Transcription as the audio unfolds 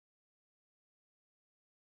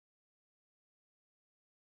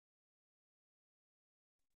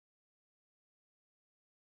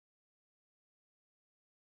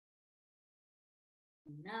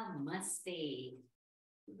Namaste.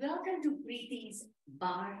 Welcome to Priti's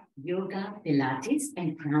Bar Yoga, Pilates,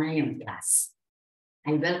 and Pranayama class.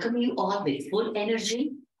 I welcome you all with full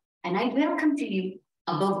energy, and I welcome to you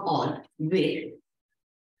above all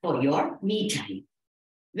for your me time.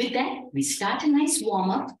 With that, we start a nice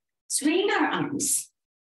warm-up, swing our arms.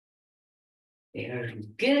 Very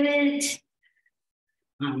good.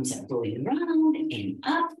 Arms are going round and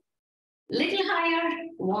up, little higher,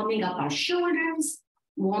 warming up our shoulders,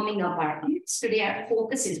 warming up our arms. Today, our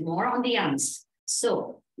focus is more on the arms.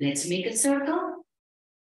 So let's make a circle.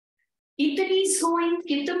 Keep the knees going,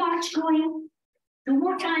 keep the march going. 2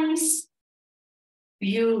 more times.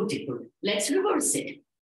 Beautiful. Let's reverse it.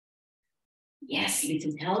 Yes, it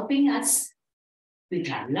is helping us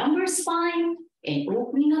with our lumbar spine and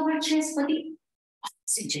opening up our chest for the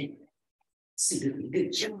oxygen. Absolutely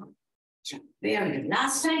good job. Very good.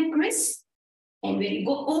 Last time, Chris. And when you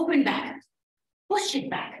go open back, push it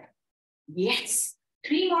back. Yes.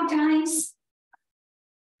 3 more times.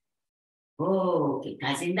 Oh,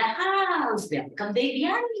 Kika's in the house. Welcome,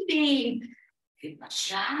 Devyani Babe. Good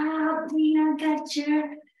job, Dina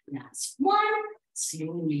Gatcher. Last one.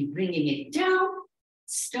 Slowly bringing it down.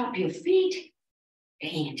 Stop your feet.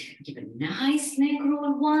 And give a nice neck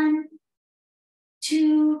roll. 1,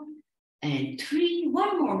 2, and 3.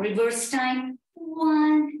 One more reverse time.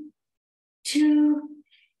 1, 2,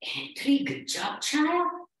 and 3. Good job, child.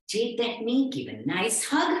 Take that knee, give a nice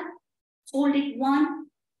hug. Hold it. 1,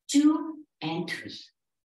 2, and 3.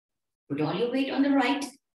 Put all your weight on the right.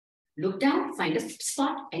 Look down, find a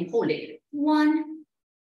spot, and hold it. 1,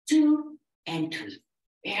 2, and 3.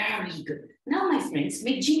 Very good. Now, my friends,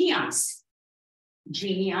 make genie arms.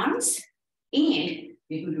 Genie arms. And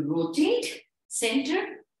we're going to rotate,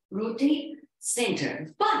 center, rotate,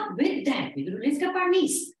 center. But with that, we're going to lift up our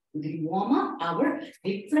knees. We're going to warm up our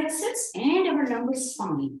hip flexors and our lumbar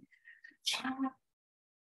spine.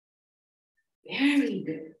 Very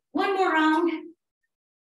good. One more round.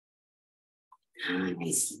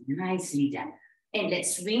 Nicely done. And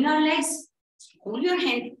let's swing our legs. Hold your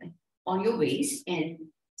hand on your waist and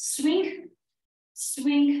swing,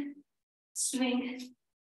 swing, swing.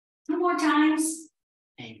 2 more times.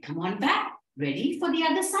 And come on back. Ready for the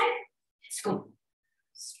other side? Let's go.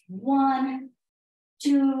 1,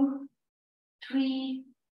 2, 3,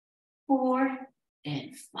 4,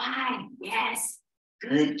 and 5. Yes.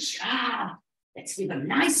 Good job. Let's give a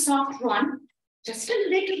nice soft run. Just a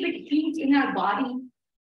little bit heat in our body.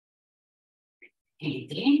 And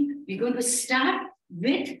then we're going to start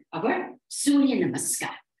with our Surya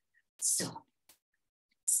Namaskar. So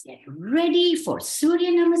let's get ready for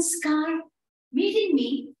Surya Namaskar. Meeting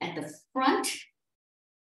me at the front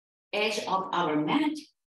edge of our mat.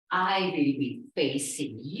 I will be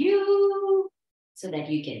facing you so that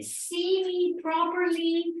you can see me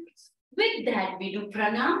properly. With that, we do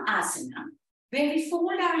Pranayama, where we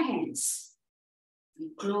fold our hands. We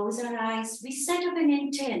close our eyes. We set up an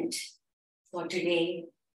intent for today.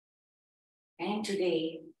 And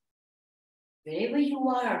today, wherever you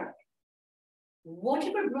are,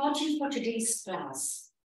 whatever brought you for today's class,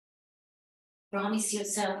 promise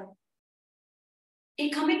yourself a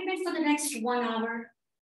commitment for the next 1 hour,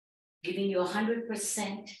 giving you 100%,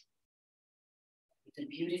 with a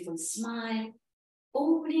beautiful smile,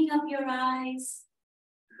 opening up your eyes.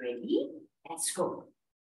 Ready? Let's go.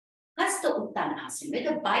 Hasta Uttanasana, where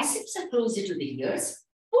the biceps are closer to the ears.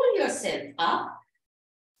 Pull yourself up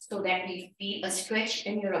so that we feel a stretch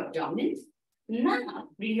in your abdomen. Now,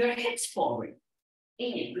 bring your hips forward.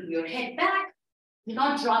 And bring your head back. Do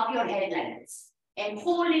not drop your head like this. And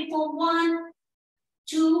hold it for 1,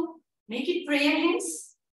 2. Make it prayer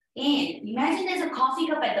hands. And imagine there's a coffee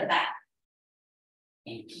cup at the back.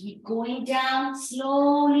 And keep going down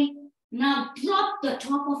slowly. Now drop the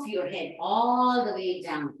top of your head all the way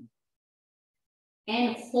down.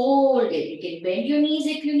 And hold it. You can bend your knees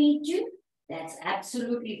if you need to. That's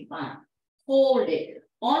absolutely fine. Hold it.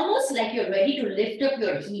 Almost like you're ready to lift up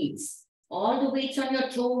your heels. All the weights on your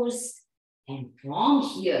toes. And from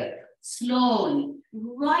here, slowly,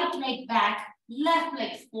 right leg back, left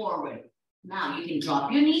leg forward. Now you can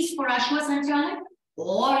drop your knees for Ashwa Sanchalan,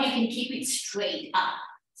 or you can keep it straight up.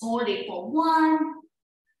 Hold it for 1,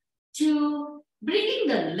 2, bringing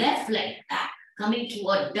the left leg back, coming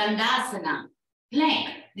toward Dandasana, plank.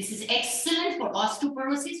 This is excellent for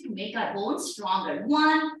osteoporosis to make our bones stronger.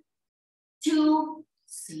 1, 2,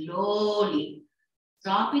 slowly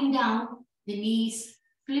dropping down the knees,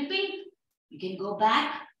 flipping. You can go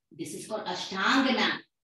back. This is called Ashtangana,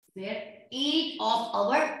 where 8 of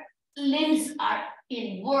our limbs are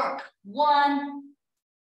in work. 1,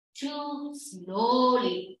 2,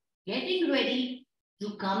 slowly getting ready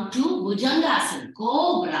to come to Bhujangasana,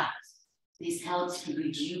 Cobra. This helps to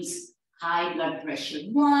reduce high blood pressure.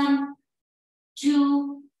 1,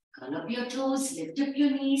 2, curl up your toes, lift up your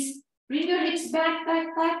knees, bring your hips back,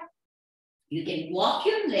 back, back. You can walk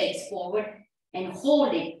your legs forward and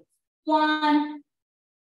hold it. 1,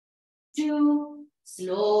 2,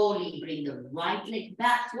 slowly bring the right leg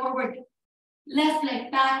back forward, left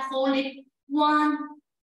leg back, hold it. 1,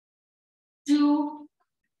 2,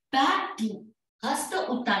 back to Hasta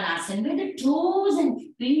Uttanasana, where the toes and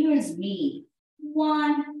fingers meet.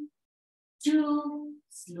 1, 2,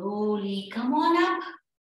 slowly come on up.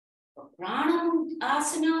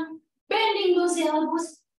 Pranayama, bending those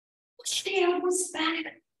elbows, push the elbows back,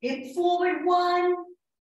 hip forward. 1,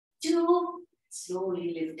 2,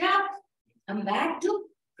 slowly lift up, come back to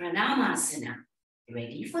Pranayamasana.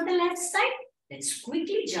 Ready for the left side? Let's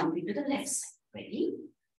quickly jump into the left side. Ready?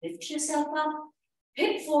 Lift yourself up,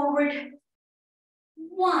 hip forward.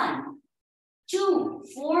 1, 2,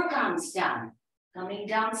 4 counts down. Coming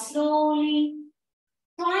down slowly.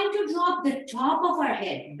 Trying to drop the top of our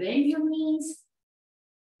head. Bend your knees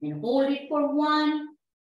and hold it for 1,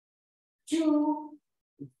 2.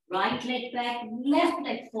 Right leg back, left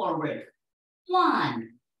leg forward. 1,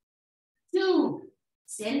 2.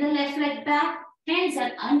 Send the left leg back. Hands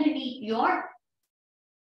are underneath your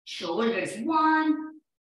shoulders. 1,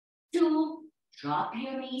 2. Drop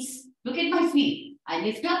your knees. Look at my feet. I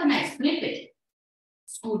lift up and I flip it.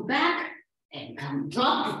 Scoot back and come.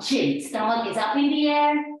 Drop the chin. Stomach is up in the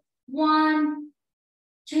air. 1,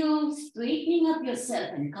 2. Straightening up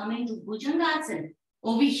yourself and coming to Bhujangasana.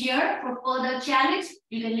 Over here for further challenge,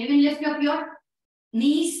 you can even lift up your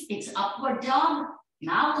knees. It's upward dog.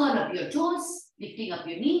 Now curl up your toes, lifting up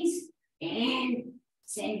your knees and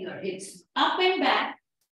send your hips up and back.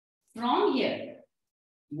 From here,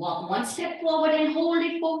 walk 1 step forward and hold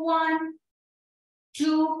it for 1,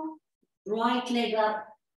 2. Right leg up,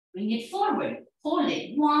 bring it forward. Hold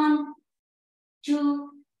it. 1, 2.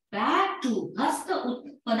 Back to Hasta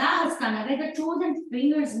Padahastana, where the toes and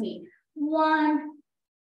fingers meet. 1,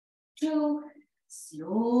 2.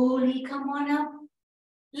 Slowly come on up.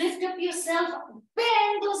 Lift up yourself.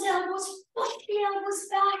 Bend those elbows. Push the elbows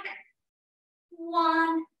back.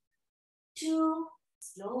 1, 2.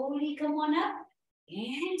 Slowly come on up.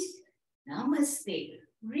 And namaste.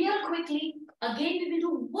 Real quickly, again, we will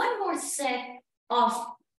do one more set of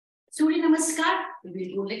Surya Namaskar.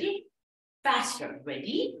 We will go a little faster.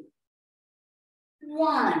 Ready?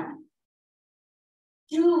 1,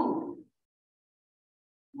 2.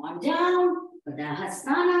 One down.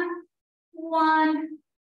 Padahastana. 1,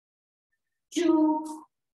 2.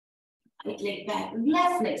 Right leg back.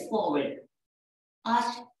 Left leg forward.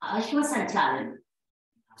 Ashwasanchalan.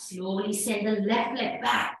 Slowly send the left leg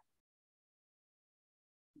back.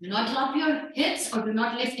 Do not drop your hips or do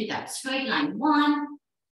not lift it up. Straight line. 1,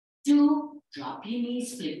 2. Drop your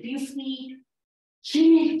knees, flip your feet.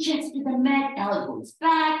 Chin and chest to the mat, elbows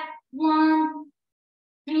back. 1,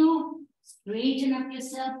 2. Straighten up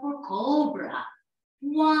yourself for Cobra.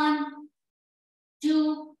 1,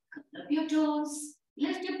 2. Curl up your toes.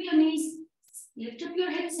 Lift up your knees. Lift up your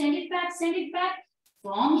hips. Send it back. Send it back.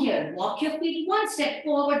 From here, walk your feet 1 step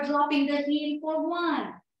forward, dropping the heel for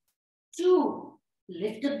 1, 2.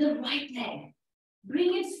 Lift up the right leg.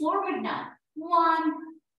 Bring it forward now. 1,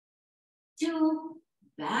 2.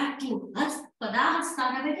 Back to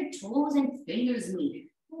Padahastana, where the toes and fingers meet.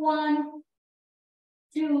 1,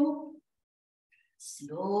 2.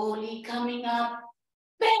 Slowly coming up.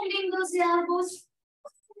 Bending those elbows.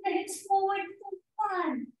 Pushing the hips forward for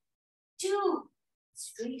 1, 2.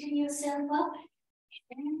 Straighten yourself up.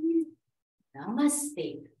 And namaste.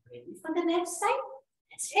 Ready for the left side?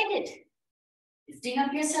 Let's hit it. Lifting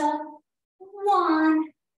up yourself.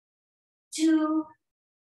 1, 2.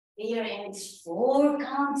 Your hands 4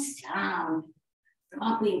 counts down.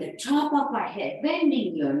 Dropping the top of our head.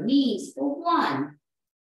 Bending your knees for 1,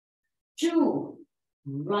 2.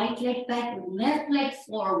 Right leg back, left leg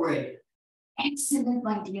forward. Excellent,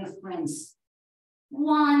 my dear friends.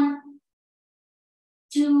 1,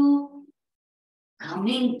 2.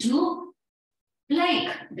 Coming to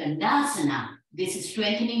plank, Dandasana. This is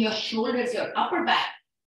strengthening your shoulders, your upper back.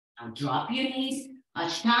 Now drop your knees.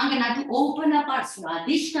 Ashtangana to open up our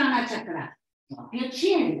Swadhisthana chakra. Drop your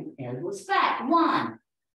chin, elbows back. 1,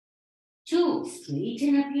 2.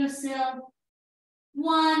 Straighten up yourself.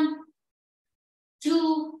 1,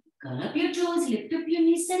 2. Curl up your toes, lift up your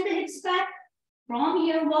knees, send the hips back. From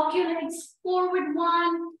here, walk your legs forward.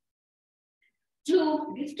 1,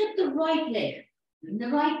 2. Lift up the right leg. Bring the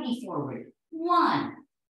right knee forward. 1,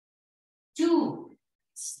 2.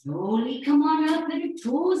 Slowly come on up where the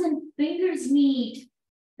toes and fingers meet.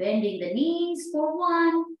 Bending the knees for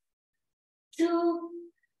 1, 2,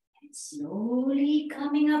 and slowly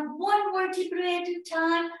coming up 1 vertebrae at a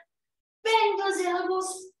time. Bend those elbows,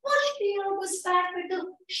 push the elbows back with the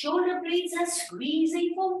shoulder blades are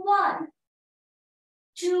squeezing for 1,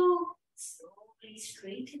 2, slowly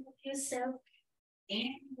straighten up yourself and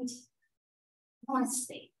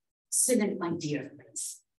namaste. Excellent, my dear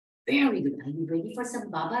friends. Very good. Are you ready for some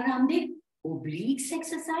Baba Ramdev obliques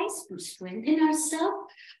exercise to strengthen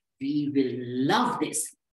ourselves? We will love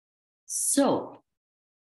this. So,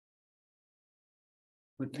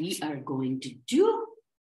 what we are going to do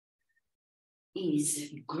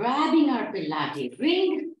is grabbing our Pilates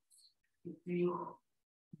ring. If you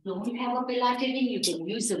don't have a Pilates ring, you can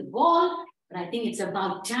use a ball, but I think it's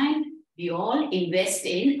about time we all invest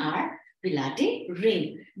in our Pilates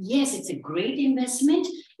ring. Yes, it's a great investment.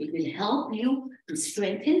 It will help you to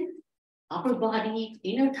strengthen upper body,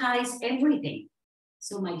 inner thighs, everything.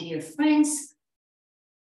 So my dear friends,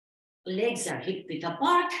 legs are hip width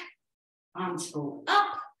apart, arms go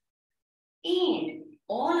up, and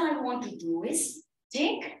all I want to do is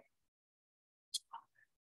take,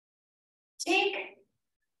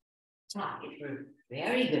 tuck.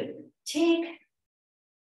 Very good. Take,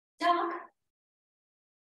 tuck,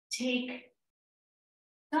 take,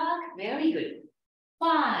 tuck. Very good.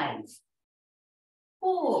 5,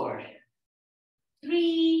 4,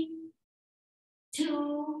 3,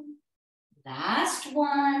 2, last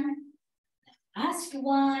one.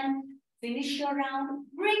 Finish your round,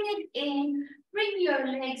 bring it in, bring your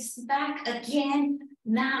legs back again.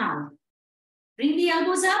 Now, bring the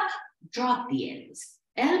elbows up, drop the elbows.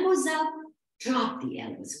 Elbows up, drop the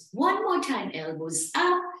elbows. One more time, elbows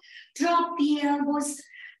up, drop the elbows.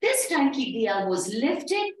 This time, keep the elbows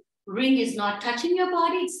lifted. Ring is not touching your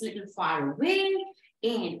body, it's a little far away.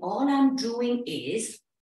 And all I'm doing is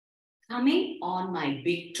coming on my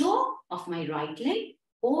big toe of my right leg,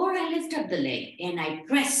 or I lift up the leg and I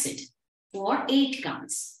press it for 8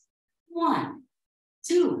 counts. 1,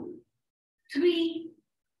 2, 3,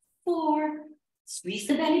 4. Squeeze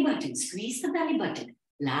the belly button, squeeze the belly button.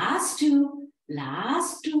 Last 2,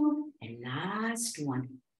 and last 1.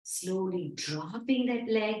 Slowly dropping that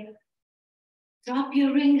leg. Drop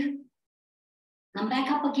your ring. Come back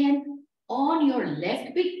up again on your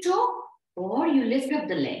left big toe, or you lift up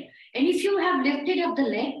the leg. And if you have lifted up the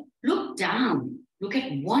leg, look down. Look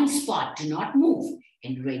at one spot. Do not move.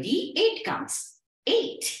 And ready? 8 counts.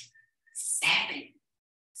 8, 7,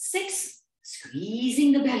 6.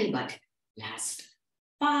 Squeezing the belly button. Last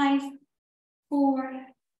 5, 4,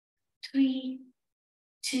 3,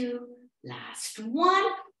 2. Last 1.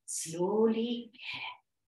 Slowly.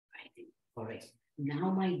 Right. All right.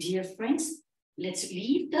 Now, my dear friends, let's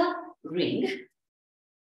leave the ring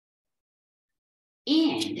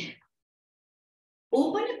and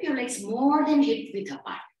open up your legs more than hip width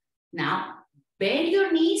apart. Now, bend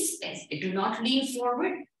your knees. Do not lean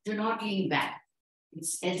forward. Do not lean back.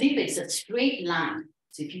 It's as if it's a straight line.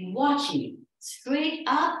 So if you watch me, straight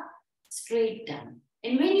up, straight down.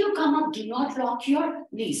 And when you come up, do not lock your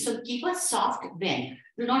knees. So keep a soft bend.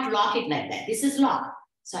 Do not lock it like that. This is locked.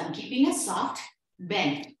 So I'm keeping a soft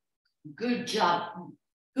bend. Good job.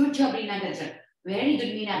 Good job, Reena Gajar. Very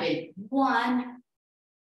good, Meena. 1,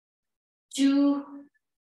 2,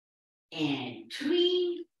 and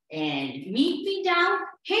 3. And meet me down.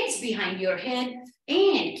 Hands behind your head.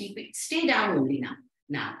 And keep it. Stay down only now.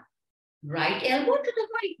 Now, right elbow to the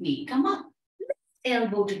right knee. Come on. Left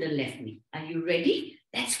elbow to the left knee. Are you ready?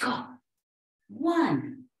 Let's go.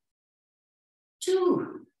 1,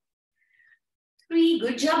 2, 3.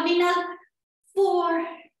 Good job, Meena. 4,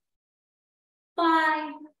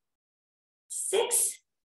 5, 6,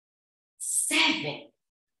 7.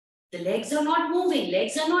 The legs are not moving.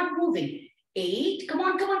 Legs are not moving. 8. Come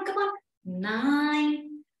on, come on, come on. 9.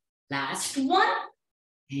 Last 1.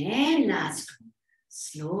 And last 1.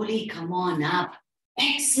 Slowly come on up.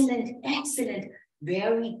 Excellent, excellent.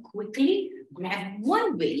 Very quickly, grab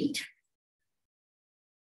one weight.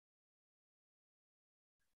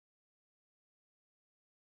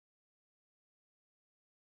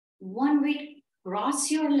 One weight,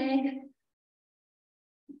 cross your leg,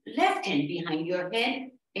 left hand behind your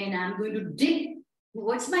head, and I'm going to dip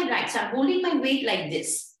towards my right. So I'm holding my weight like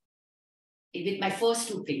this with my first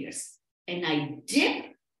 2 fingers. And I dip,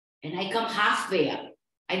 and I come halfway up.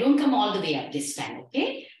 I don't come all the way up this time,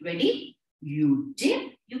 okay? Ready? You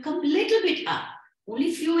dip, you come a little bit up. Only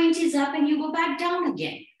a few inches up, and you go back down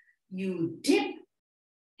again. You dip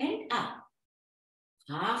and up.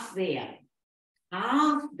 Halfway up.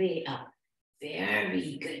 Halfway up.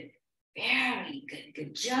 Very good. Very good.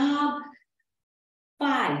 Good job.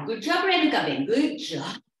 5. Good job, Renuka Ben. Good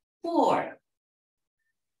job. 4,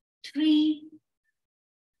 3,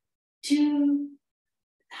 2,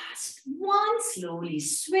 last one. Slowly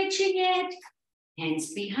switching it.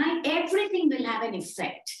 Hands behind. Everything will have an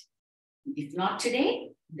effect. If not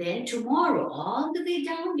today, then tomorrow. All the way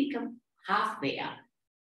down, become halfway up.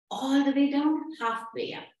 All the way down,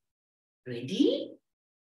 halfway up. Ready?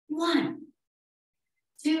 1,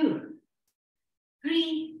 2,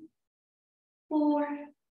 3, 4,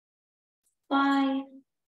 5,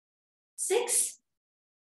 6,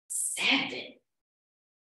 7,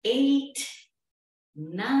 8,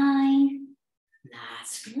 9.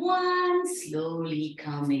 Last one. Slowly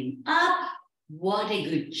coming up. What a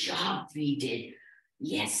good job we did.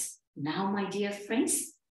 Yes. Now, my dear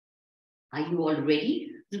friends, are you all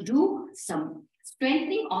ready to do some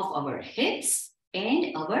strengthening of our hips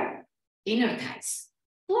and our inner thighs?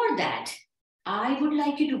 For that, I would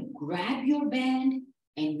like you to grab your band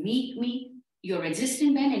and meet me, your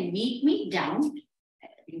existing band, and meet me down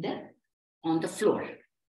on the floor.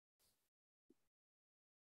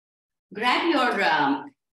 Grab your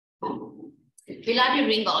Pilates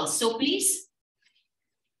ring also, please.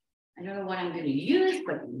 I don't know what I'm going to use,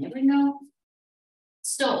 but you never know.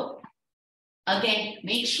 So, again,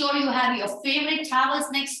 make sure you have your favorite towels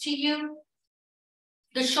next to you.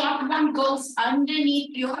 The short one goes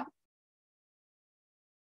underneath your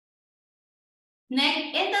neck,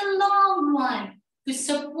 and the long one to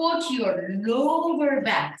support your lower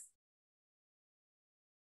back.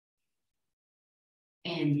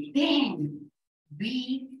 And then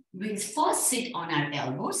we will first sit on our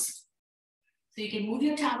elbows. So you can move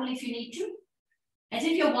your towel if you need to, as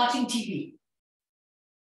if you're watching TV.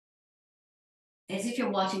 As if you're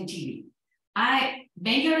watching TV. I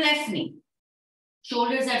bend your left knee.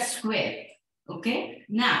 Shoulders are square. Okay?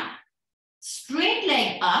 Now, straight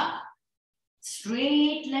leg up,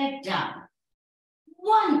 straight leg down.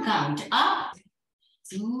 1 count up,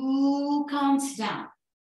 2 counts down.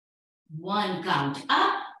 1 count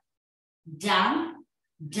up, down,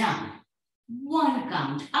 down. 1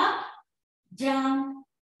 count up, down,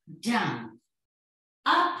 down.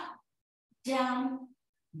 Up, down,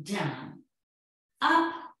 down.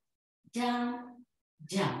 Up, down,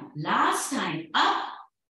 down. Last time, up,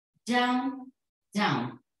 down,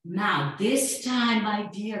 down. Now, this time, my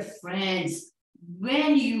dear friends,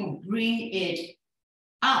 when you bring it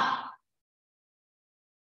up,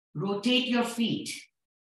 rotate your feet.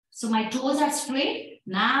 So my toes are straight.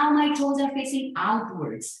 Now my toes are facing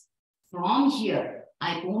outwards. From here,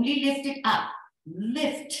 I only lift it up.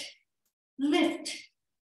 Lift, lift,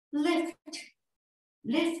 lift,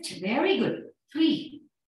 lift. Very good. 3,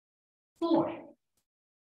 4,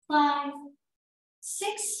 5,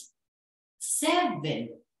 6, 7,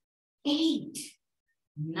 8,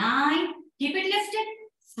 9. Keep it lifted.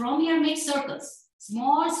 From here, make circles.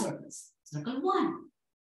 Small circles. Circle 1,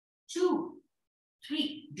 2,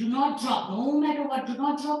 3. Do not drop. No matter what, do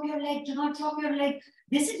not drop your leg. Do not drop your leg.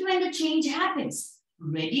 This is when the change happens.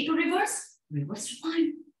 Ready to reverse? Reverse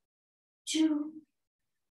 1, 2,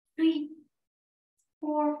 3,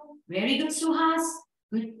 4. Very good, Suhas.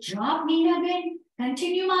 Good job, Nina.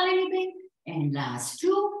 Continue, Malini. And last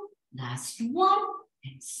 2, last 1.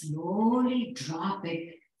 And slowly drop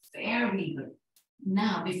it. Very good.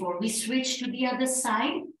 Now, before we switch to the other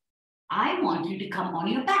side, I want you to come on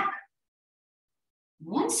your back.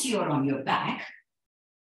 Once you're on your back,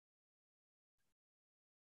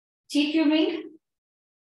 take your ring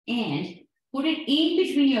and put it in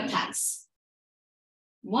between your thighs.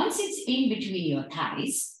 Once it's in between your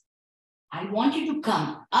thighs, I want you to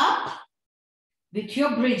come up with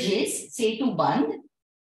your bridges, say to band,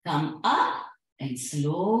 come up and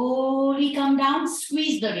slowly come down,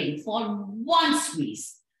 squeeze the ring for 1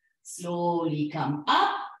 squeeze. Slowly come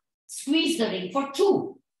up, squeeze the ring for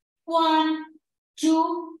 2. 1,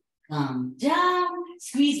 2, come down,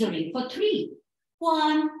 squeeze the ring for 3.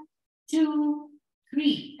 1, 2,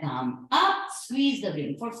 3, come up, squeeze the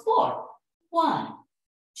ring for 4. 1,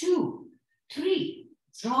 2, 3,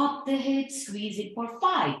 drop the hips, squeeze it for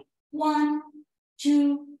 5. 1,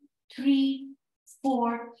 2, 3,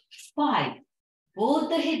 4, 5. Both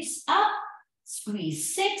the hips up,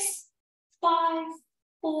 squeeze 6, 5,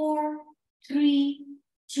 4, 3,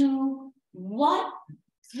 2, 1.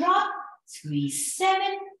 Drop, squeeze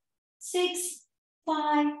 7, 6,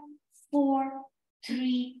 5, 4,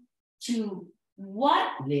 3, 2, 1.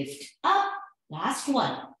 Lift up. Last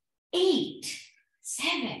one. 8,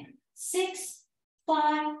 7, 6,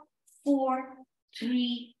 5, 4,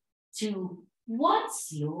 3, 2, 1.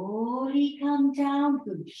 Slowly come down.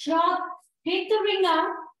 Good job. Take the ring out.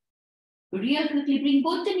 Real quickly, bring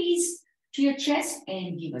both the knees to your chest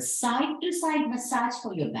and give a side-to-side massage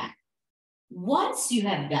for your back. Once you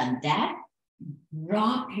have done that,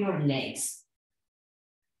 drop your legs.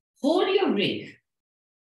 Hold your ring.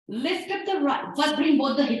 Lift up the right. First, bring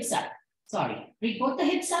both the hips up. Sorry. Bring both the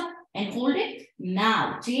hips up and hold it.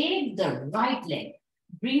 Now, take the right leg.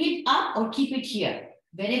 Bring it up or keep it here,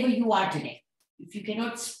 wherever you are today. If you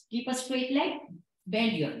cannot keep a straight leg,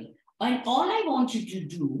 bend your knee. And all I want you to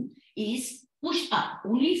do is push up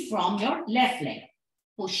only from your left leg.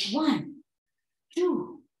 Push 1,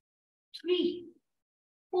 2, 3,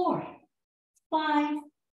 4, 5,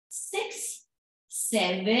 6,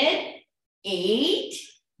 7, 8,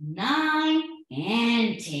 9,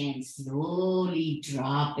 and 10. Slowly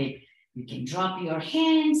drop it. You can drop your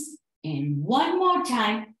hands. And one more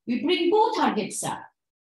time, we bring both our hips up.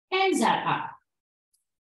 Hands are up.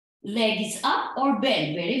 Leg is up or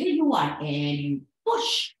bend, wherever you are. And you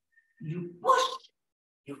push, you push,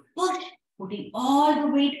 you push, putting all the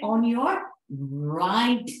weight on your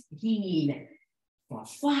right heel. For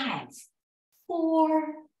 5,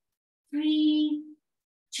 4, 3,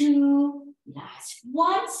 2, last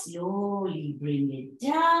one. Slowly bring it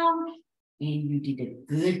down. And you did a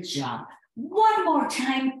good job. One more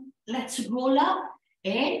time. Let's roll up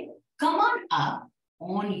and come on up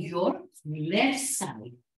on your left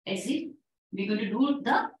side. As if we're going to do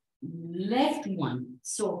the left one.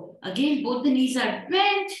 So again, both the knees are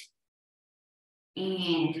bent.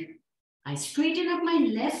 And I straighten up my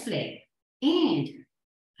left leg. And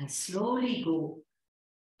I slowly go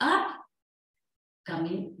up,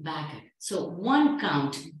 coming back. So 1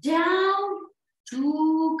 count down,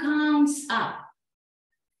 2 counts up.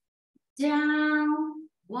 Down,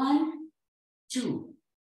 1, 2.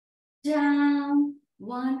 Down,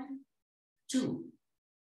 1, 2.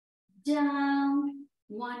 Down,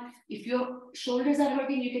 1. If your shoulders are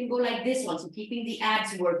hurting, you can go like this also, keeping the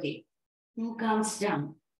abs working. 2 counts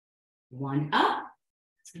down. 1 up,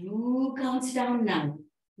 2 counts down now.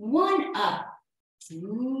 1 up,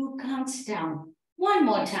 2 counts down. One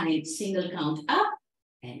more time, single count up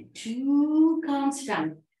and 2 counts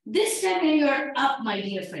down. This time when you're up, my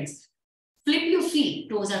dear friends, flip your feet.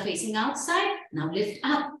 Toes are facing outside. Now lift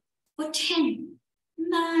up for 10,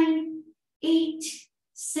 9, 8,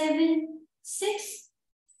 7, 6,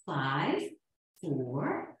 5,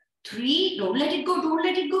 4, 3. Don't let it go. Don't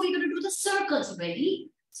let it go. We're going to do the circles. Ready?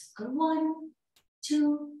 Circle 1,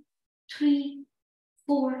 2, 3,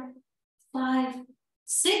 4, 5,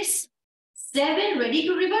 6, 7. Ready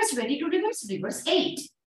to reverse. Ready to reverse. Reverse 8,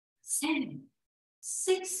 7,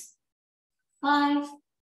 6, 5,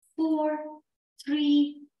 4,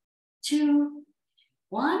 3, 2,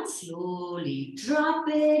 1. Slowly drop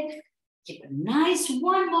it. Keep it nice.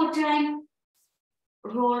 One more time.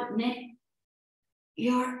 Roll neck,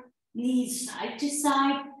 your knees side to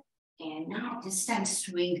side. And now this time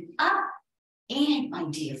swing up. And my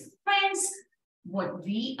dear friends, what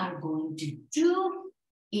we are going to do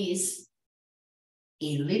is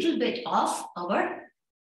a little bit of our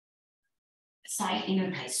side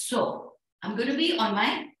inner thighs. So I'm going to be on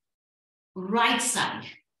my right side.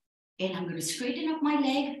 And I'm going to straighten up my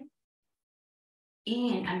leg.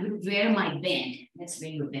 And I'm going to wear my bend. Let's wear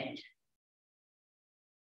your bend.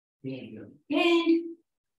 Wear your bend.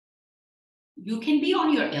 You can be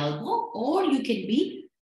on your elbow or you can be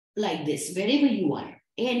like this, wherever you are.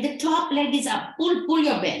 And the top leg is up. Pull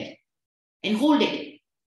your bend and hold it.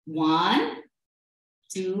 1,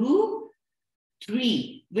 2,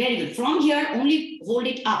 3. Very good. From here, only hold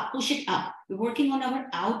it up. Push it up. We're working on our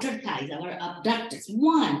outer thighs, our abductors.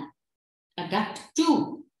 1, abduct.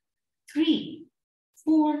 2, 3,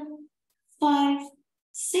 4, 5,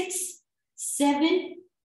 6, 7,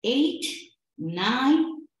 8,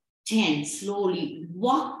 9, 10. Slowly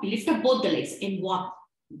walk, lift up both the legs and walk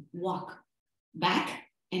back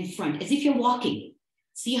and front as if you're walking.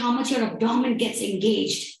 See how much your abdomen gets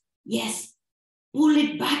engaged. Yes. Pull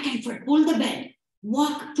it back and front. Pull the bend.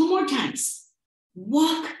 Walk 2 more times.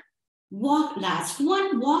 Walk. Last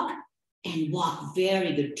one. Walk and walk.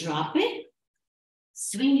 Very good. Drop it.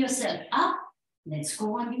 Swing yourself up. Let's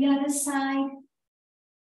go on the other side.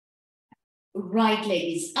 Right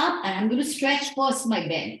leg is up and I'm going to stretch first my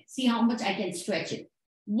bend. See how much I can stretch it.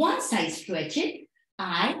 Once I stretch it,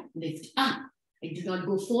 I lift up. I do not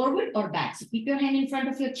go forward or back. So keep your hand in front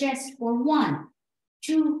of your chest for 1,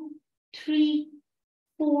 2, 3,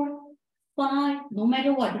 4, 5. No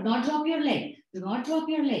matter what, do not drop your leg. Do not drop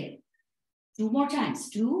your leg. 2 more times.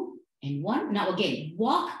 2 and 1. Now again,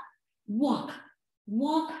 walk. 4,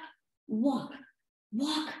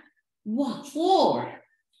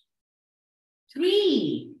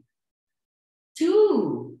 3,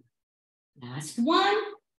 2. Last one.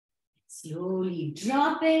 Slowly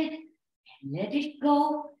drop it and let it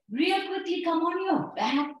go. Real quickly come on your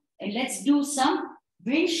back and let's do some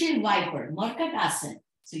windshield wiper, Markatasana.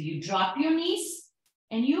 So you drop your knees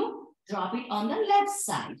and you drop it on the left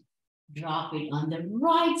side. Drop it on the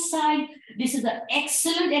right side. This is an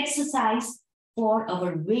excellent exercise for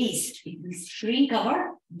our waist. It will shrink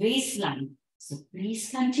our waistline. So please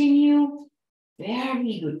continue.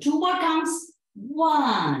 Very good. 2 more counts.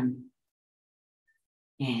 1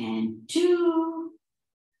 and 2.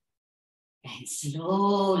 And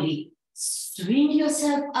slowly swing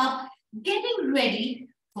yourself up, getting ready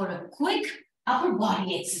for a quick upper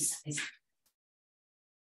body exercise.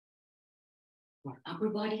 For upper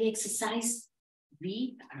body exercise,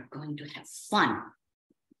 we are going to have fun.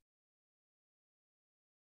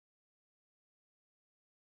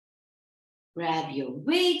 Grab your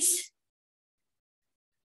weights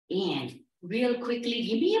and real quickly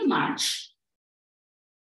give me a march.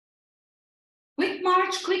 Quick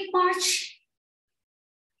march, quick march.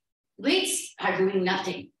 Weights are doing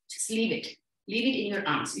nothing. Just leave it. Leave it in your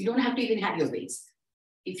arms. You don't have to even have your weights.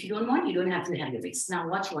 If you don't want, you don't have to have your weights. Now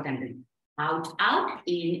watch what I'm doing. Out, out,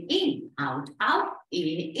 in, out, out,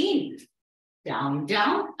 in. Down,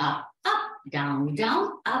 down, up, down,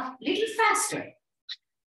 up. Little faster.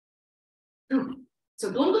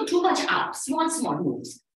 So don't go too much up. Small, small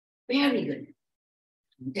moves. Very good.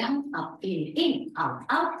 Down, up, in, out,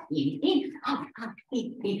 in, out, in, out,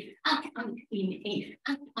 in, out, in.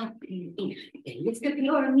 You can lift up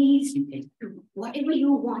your knees. You can do whatever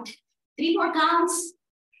you want. 3 more counts.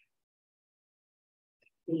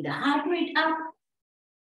 Bring the heart rate up.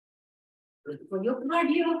 Good for your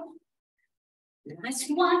cardio. Last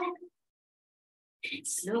one. And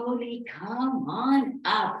slowly come on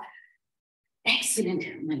up.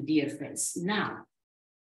 Excellent, my dear friends. Now,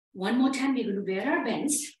 one more time, we're going to wear our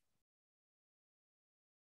bends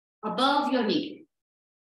above your knee.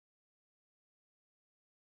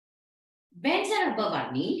 Bends are above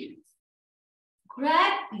our knee.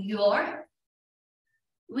 Grab your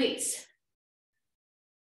weights.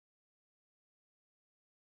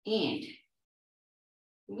 And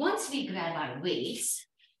once we grab our weights,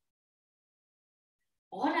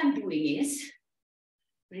 all I'm doing is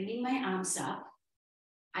bringing my arms up.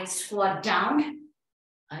 I squat down.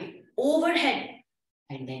 I overhead,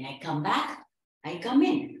 and then I come back, I come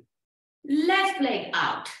in. Left leg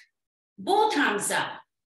out, both arms up.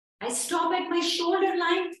 I stop at my shoulder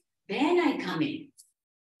line, then I come in.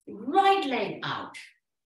 Right leg out,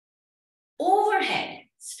 overhead,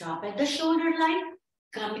 stop at the shoulder line,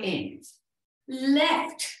 come in.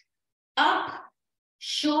 Left, up,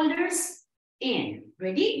 shoulders in.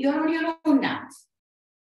 Ready? You're on your own now.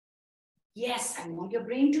 Yes, I want your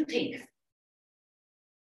brain to think.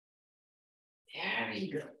 Very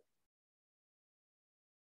good.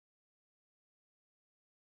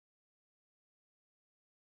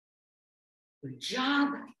 Good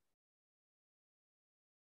job.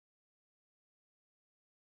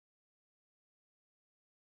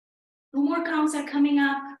 Two more counts are coming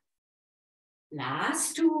up.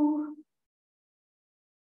 Last 2.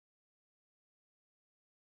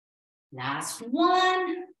 Last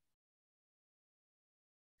 1.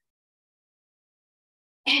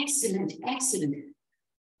 Excellent, excellent.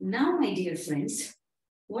 Now, my dear friends,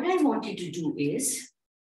 what I want you to do is,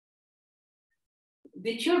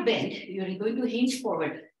 with your bend, you're going to hinge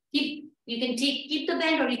forward. You can keep the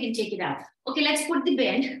bend or you can take it out. Okay, let's put the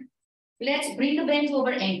bend. Let's bring the bend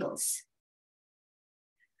over ankles.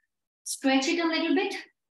 Stretch it a little bit.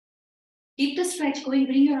 Keep the stretch going.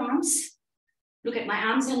 Bring your arms. Look at my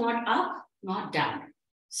arms are not up, not down.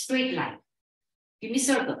 Straight line. Give me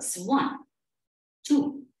circles. 1,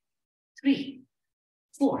 2, 3,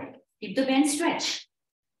 4. Keep the bend stretch.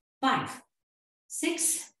 5,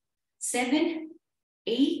 6, 7,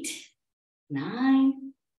 8,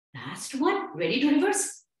 9. Last one. Ready to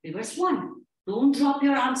reverse? Reverse 1. Don't drop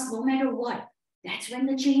your arms no matter what. That's when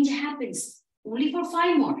the change happens. Only for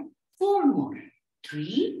 5 more. 4 more.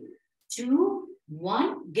 3, 2,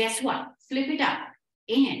 1. Guess what? Flip it up.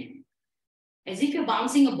 And as if you're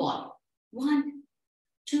bouncing a ball. 1,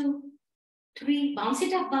 2, 3. Bounce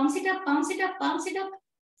it up, bounce it up, bounce it up, bounce it up.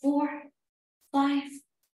 4, 5,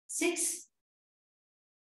 6,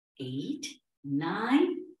 8,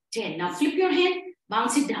 9, 10. Now flip your hand,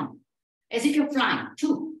 bounce it down. As if you're flying.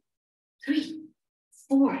 2, 3,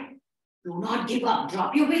 4. Do not give up.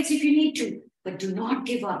 Drop your weights if you need to, but do not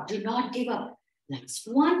give up. Do not give up. Last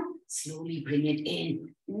 1. Slowly bring it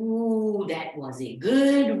in. Ooh, that was a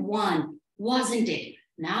good one, wasn't it?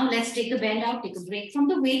 Now let's take the bend out, take a break from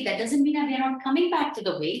the weight. That doesn't mean that we're not coming back to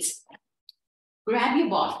the weights. Grab your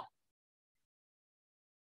ball.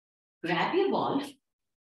 Grab your ball.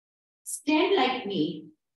 Stand like me,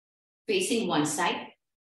 facing one side.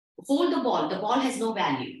 Hold the ball. The ball has no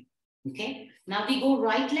value. Okay. Now we go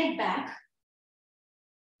right leg back.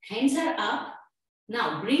 Hands are up.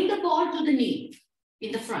 Now bring the ball to the knee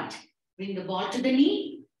in the front. Bring the ball to the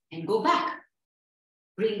knee and go back.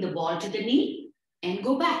 Bring the ball to the knee and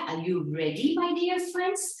go back. Are you ready, my dear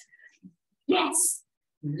friends? Yes.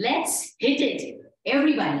 Let's hit it.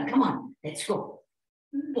 Everybody, come on. Let's go.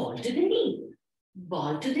 Ball to the knee.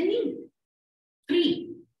 Ball to the knee.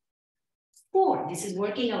 3, 4. This is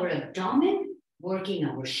working our abdomen, working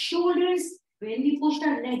our shoulders. When we push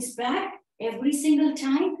our legs back every single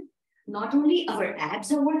time, not only our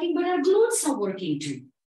abs are working, but our glutes are working too.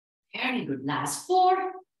 Very good. Last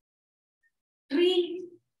 4, 3,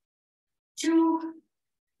 2,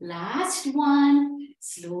 last 1.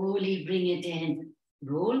 Slowly bring it in.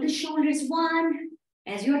 Roll the shoulders 1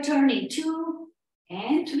 as you're turning 2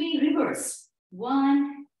 and 3. Reverse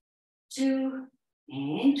 1, 2,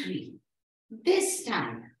 and 3. This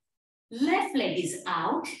time, left leg is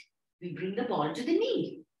out. We bring the ball to the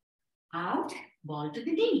knee. Out, ball to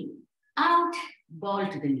the knee. Out, ball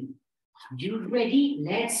to the knee. Are you ready?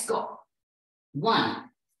 Let's go. 1,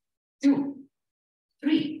 2,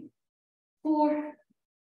 3, 4,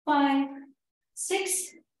 5, 6,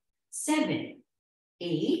 7,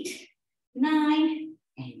 8, 9,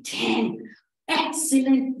 and 10.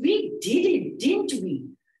 Excellent. We did it, didn't we?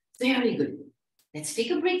 Very good. Let's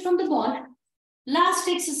take a break from the ball. Last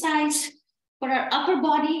exercise for our upper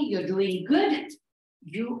body. You're doing good.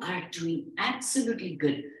 You are doing absolutely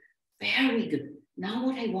good. Very good. Now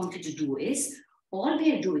what I wanted to do is, all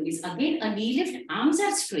we are doing is, again, a knee lift. Arms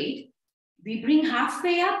are straight. We bring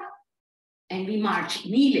halfway up and we march.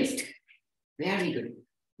 Knee lift. Very good.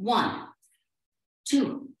 1,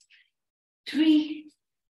 2, 3,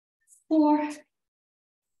 4,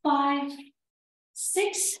 5,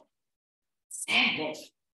 6, 7,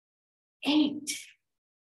 8,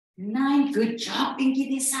 9. Good job, Pinky,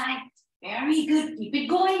 this side. Very good. Keep it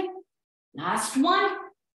going. Last 1.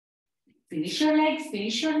 Finish your leg.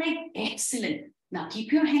 Finish your leg. Excellent. Now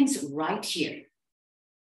keep your hands right here.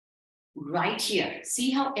 Right here.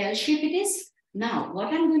 See how L shape it is? Now,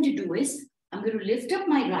 what I'm going to do is, I'm going to lift up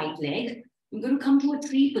my right leg. I'm going to come to a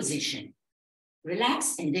 3 position.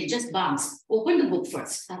 Relax and then just bounce. Open the book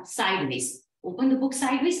first, sideways. Open the book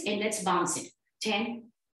sideways and let's bounce it. 10,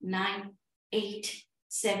 9, 8,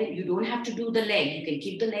 7. You don't have to do the leg. You can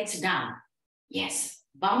keep the legs down. Yes,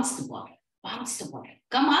 bounce the ball. Bounce the ball.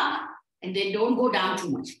 Come up and then don't go down too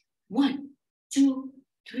much. 1, 2,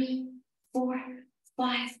 3, 4,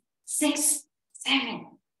 5, 6, 7,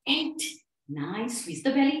 8, 9. Squeeze the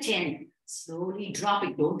belly. 10. Slowly drop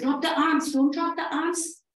it. Don't drop the arms. Don't drop the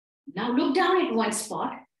arms. Now look down at one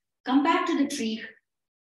spot. Come back to the tree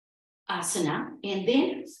asana. And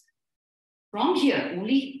then from here,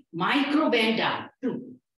 only micro bend down.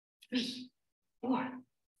 2, 3, 4,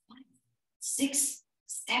 5, 6,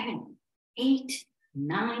 7, 8,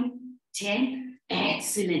 9, 10.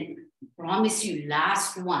 Excellent. Promise you,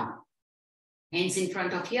 last 1. Hands in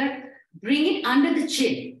front of here. Bring it under the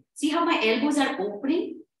chin. See how my elbows are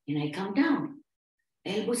opening? And I come down.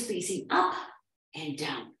 Elbows facing up and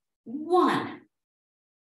down. 1,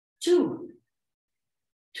 2,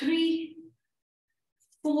 3,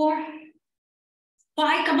 4,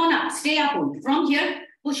 5. Come on up. Stay up. From here,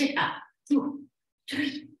 push it up. 2,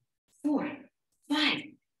 3, 4, 5.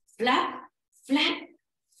 Flap, flap,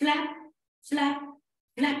 flap, flap.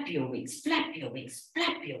 Flap your wings. Flap your wings.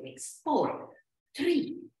 Flap your wings. 4,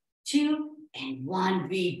 3, 2, and 1.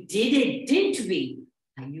 We did it, didn't we?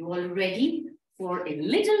 Are you all ready for a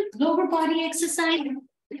little lower body exercise?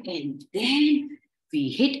 And then we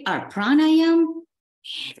hit our pranayama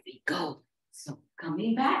and we go. So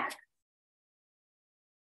coming back.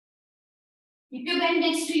 Keep your bend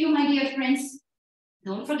next to you, my dear friends.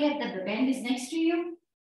 Don't forget that the bend is next to you.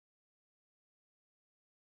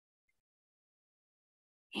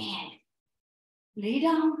 And lay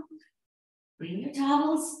down. Bring your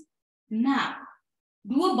towels. Now,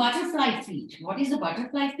 do a butterfly feet. What is a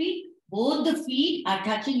butterfly feet? Both the feet are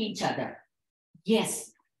touching each other. Yes.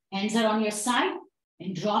 Hands are on your side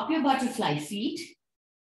and drop your butterfly feet.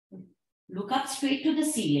 Look up straight to the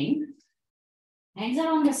ceiling. Hands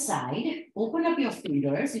are on the side. Open up your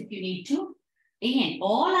fingers if you need to. Again,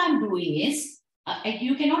 all I'm doing is,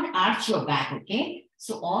 you cannot arch your back, okay?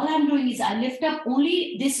 So all I'm doing is I lift up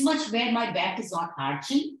only this much where my back is not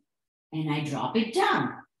arching and I drop it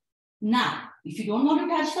down. Now, if you don't want to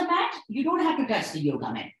touch the mat, you don't have to touch the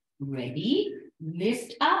yoga mat. Ready?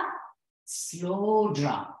 Lift up, slow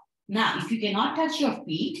drop. Now, if you cannot touch your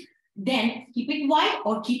feet, Then keep it wide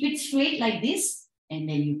or keep it straight like this. And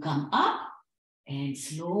then you come up and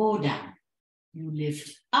slow down. You lift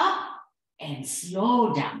up and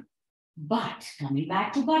slow down. But coming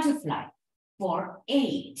back to butterfly for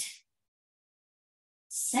 8,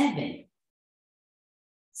 7,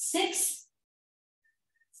 6,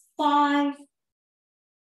 5,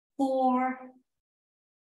 4,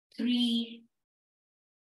 3,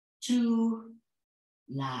 2,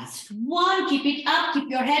 last 1. Keep it up. Keep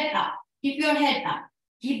your head up. Keep your head up.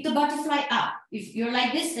 Keep the butterfly up. If you're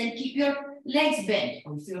like this, then keep your legs bent.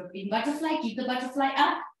 Or if you're in butterfly, keep the butterfly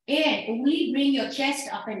up. And only bring your chest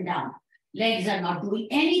up and down. Legs are not doing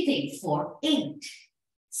anything for 8,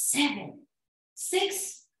 7,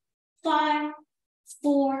 6, 5,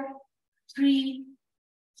 4, 3,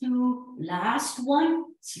 2, last 1.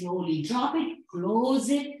 Slowly drop it, close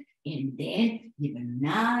it, and then give a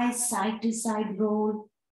nice side-to-side roll.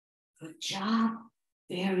 Good job.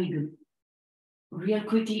 Very good. Real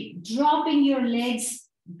quickly, dropping your legs,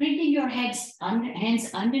 bringing your hands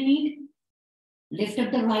underneath. Lift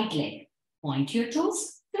up the right leg. Point your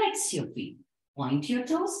toes, flex your feet. Point your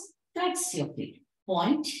toes, flex your feet.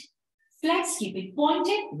 Point, flex, keep it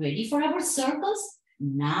pointed. Ready for our circles?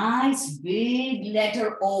 Nice big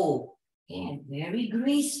letter O. And very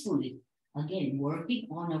gracefully. Again, working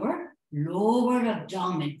on our lower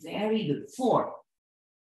abdomen. Very good. 4,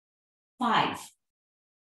 5,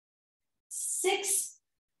 6,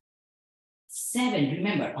 7.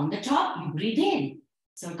 Remember, on the top, you breathe in.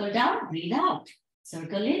 Circle down, breathe out.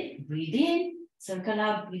 Circle in, breathe in. Circle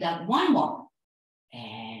out, breathe out. 1 more.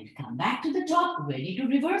 And come back to the top, ready to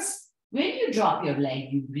reverse. When you drop your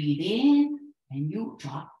leg, you breathe in and you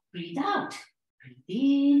drop, breathe out. Breathe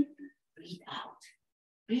in, breathe out.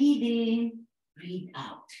 Breathe in, breathe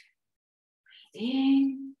out. Breathe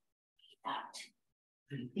in, breathe out.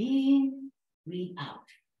 Breathe in, breathe out.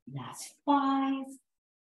 Last 5,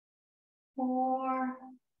 4,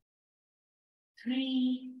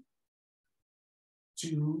 3,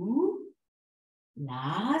 2,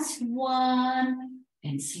 last 1.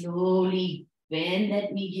 And slowly bend.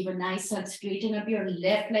 Let me give a nice hug. Straighten up your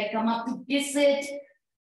left leg. Come up to kiss it.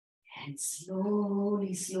 And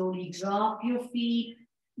slowly, slowly drop your feet.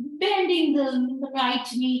 Bending the right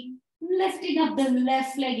knee. Lifting up the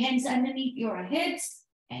left leg. Hands underneath your hips.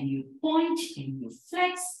 And you point and you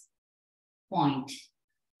flex. Point.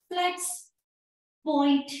 Flex.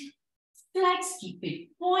 Point. Flex. Keep it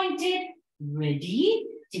pointed. Ready?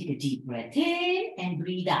 Take a deep breath in and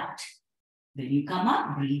breathe out. When you come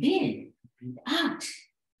up, breathe in, breathe out,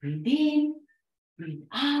 breathe in, breathe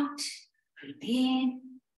out, breathe in,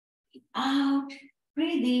 breathe out,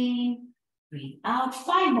 breathe in, breathe out.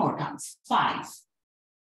 5 more times. 5,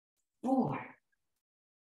 4,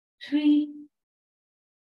 3,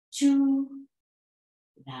 2,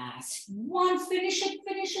 last 1. Finish it,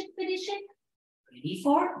 finish it, finish it. Ready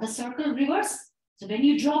for the circle reverse? So when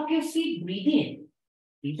you drop your feet, breathe in,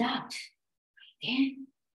 breathe out, breathe in,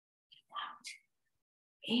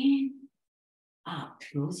 in, out.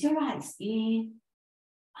 Close your eyes. In,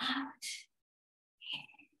 out,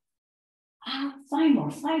 in, out. 5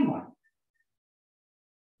 more, 5 more.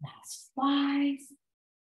 Last 5,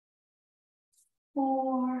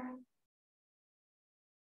 4,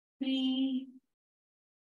 3,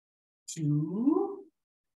 2,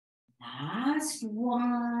 last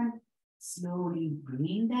 1. Slowly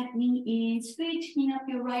bring that knee in, straightening up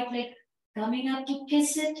your right leg, coming up to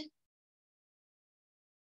kiss it.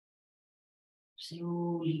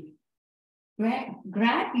 Slowly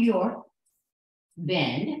grab your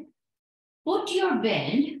bend, put your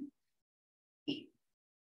bend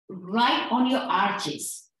right on your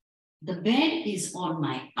arches. The bend is on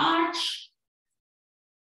my arch,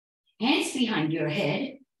 hands behind your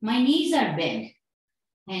head, my knees are bent.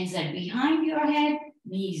 Hands are behind your head,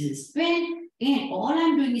 knees is bent, and all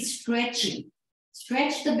I'm doing is stretching.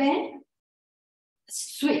 Stretch the bend,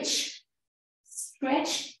 switch,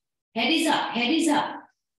 stretch. Head is up, head is up.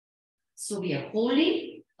 So we are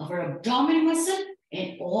holding our abdomen muscle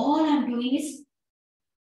and all I'm doing is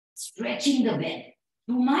stretching the bend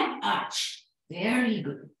to my arch. Very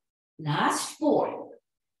good. Last 4,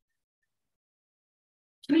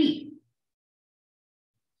 3,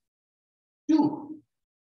 2,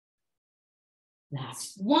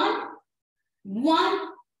 last 1, 1,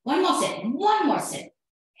 one more set, one more set.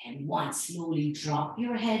 And 1, slowly drop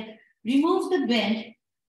your head, remove the bend,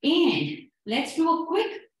 and let's do a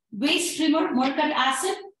quick waist trimmer, Murkat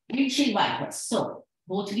Asana, windshield wipers. So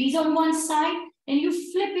both knees on one side and you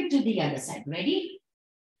flip it to the other side. Ready?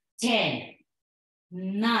 10,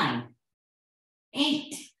 9,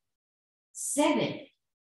 8, 7,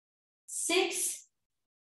 6,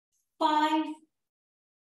 5,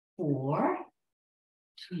 4,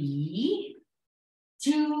 3,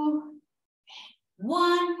 2,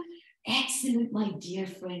 1. Excellent, my dear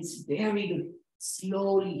friends. Very good.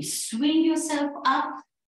 Slowly swing yourself up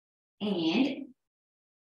and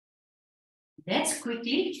let's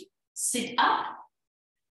quickly sit up.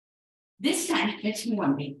 This time, let's do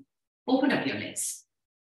one thing. Open up your legs.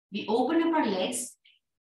 We open up our legs,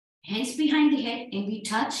 hands behind the head, and we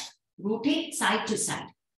touch, rotate side to side.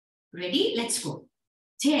 Ready? Let's go.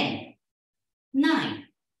 10, 9,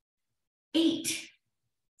 8,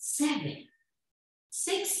 7,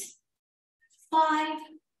 6, 5,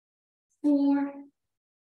 4,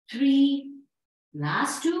 3,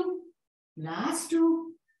 last two, last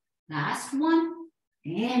one,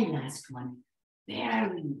 and last one.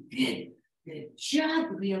 Very good. Good job.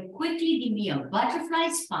 Real quickly, give me a butterfly.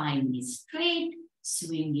 Spine is straight.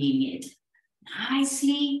 Swinging it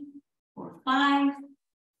nicely. For 5,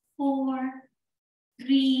 4,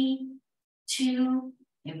 3, 2.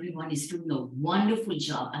 Everyone is doing a wonderful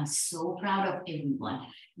job. I'm so proud of everyone.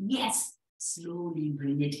 Yes. Slowly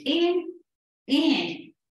bring it in.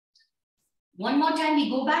 And one more time, we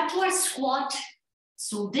go back to our squat.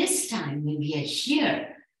 So this time, when we are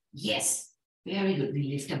here, yes. Very good. We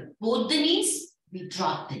lift up both the knees. We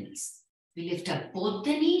drop the knees. We lift up both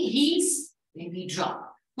the knees. Then we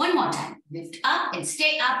drop. One more time. Lift up and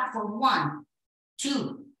stay up for 1,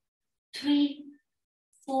 2, 3,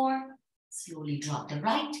 4. Slowly drop the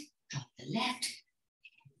right. Drop the left.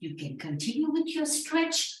 You can continue with your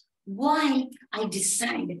stretch while I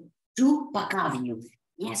decide to pakav you.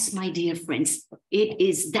 Yes, my dear friends. It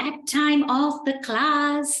is that time of the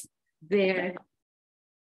class where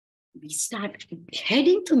we start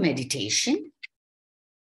heading to meditation.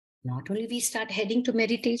 Not only we start heading to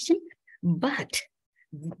meditation, but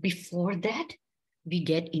before that, we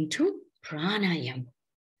get into pranayama.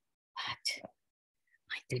 But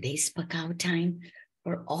my today's pakav time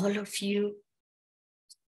for all of you.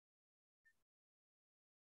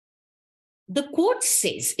 The quote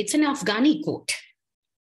says, it's an Afghani quote,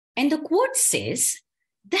 and the quote says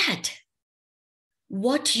that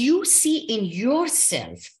what you see in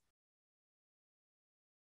yourself,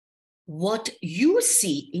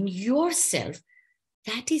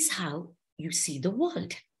 that is how you see the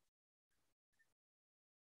world.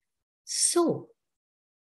 So,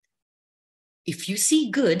 if you see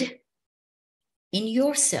good in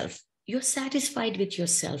yourself, you're satisfied with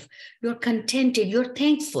yourself, you're contented, you're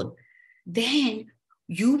thankful, then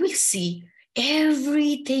you will see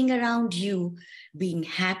everything around you being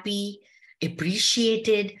happy,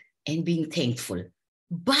 appreciated, and being thankful.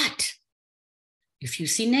 But if you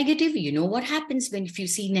see negative, you know what happens if you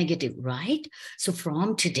see negative, right? So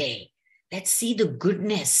from today, let's see the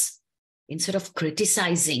goodness instead of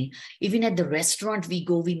criticizing. Even at the restaurant we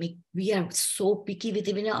go, we are so picky with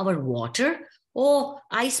even our water. Oh,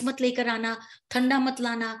 ice mat lekar aana, thanda mat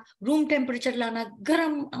lana, room temperature lana,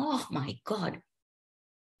 garam. Oh my God.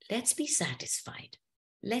 Let's be satisfied.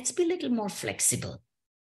 Let's be a little more flexible.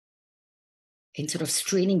 Instead of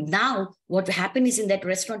straining. Now, what happened is in that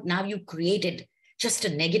restaurant, now you created just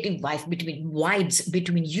a negative vibes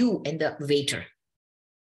between you and the waiter.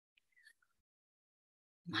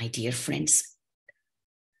 My dear friends,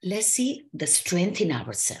 let's see the strength in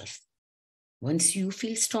ourselves. Once you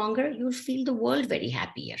feel stronger, you'll feel the world very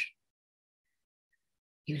happier.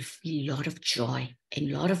 You'll feel a lot of joy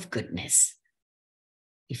and a lot of goodness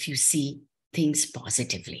if you see things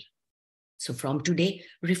positively. So from today,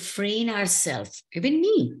 refrain ourselves, even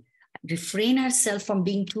me, refrain ourselves from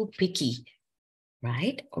being too picky,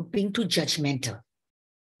 right? Or being too judgmental.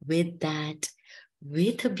 With that,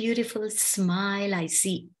 with a beautiful smile, I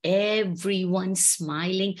see everyone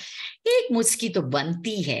smiling. Ek muski to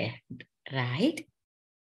banti hai, right?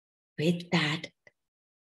 With that,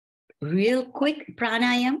 real quick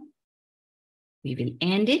pranayama, we will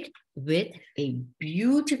end it with a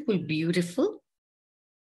beautiful, beautiful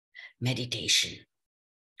meditation.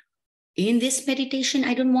 In this meditation,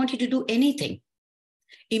 I don't want you to do anything.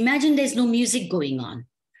 Imagine there's no music going on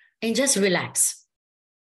and just relax.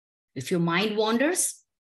 If your mind wanders,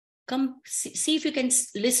 come see if you can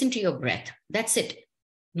listen to your breath. That's it.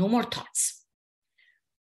 No more thoughts.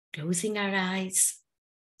 Closing our eyes,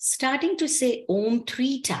 starting to say Om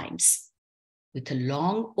 3 times with a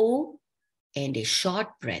long O and a short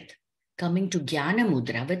breath, coming to Jnana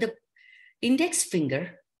Mudra where the index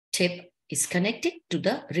finger tip is connected to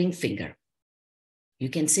the ring finger. You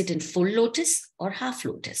can sit in full lotus or half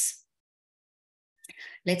lotus.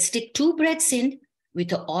 Let's take 2 breaths in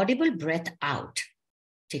with an audible breath out.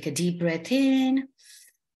 Take a deep breath in.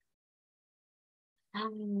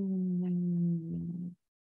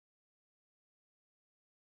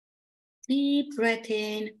 Deep breath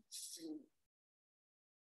in.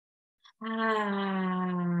 Ah.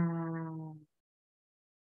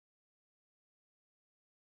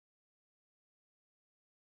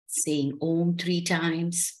 Saying Om 3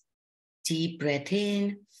 times. Deep breath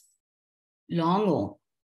in. Long Om.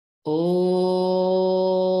 Om.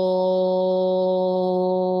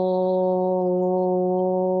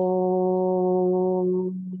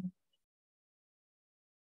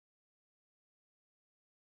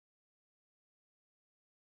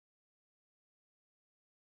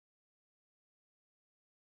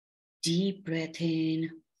 Deep breath in.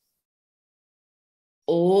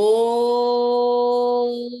 Om.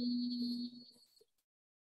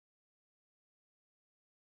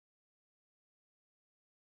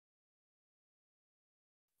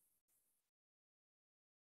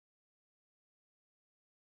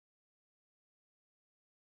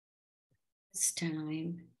 This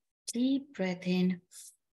time, deep breath in.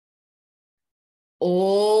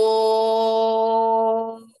 Om.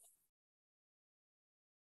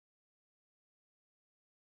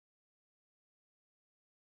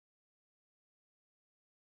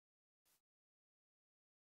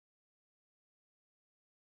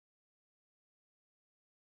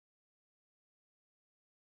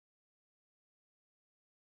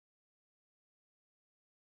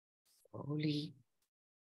 Slowly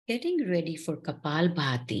getting ready for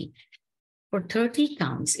Kapalbhati. For 30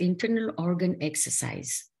 counts, internal organ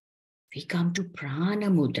exercise. We come to Prana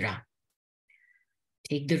Mudra.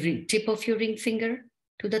 Take the tip of your ring finger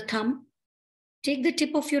to the thumb. Take the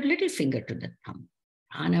tip of your little finger to the thumb.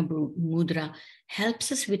 Prana Mudra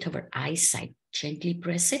helps us with our eyesight. Gently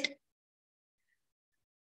press it.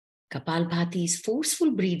 Kapalbhati is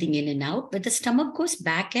forceful breathing in and out, where the stomach goes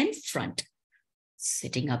back and front.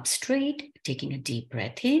 Sitting up straight, taking a deep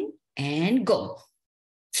breath in and go.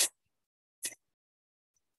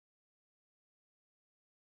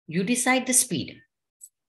 You decide the speed.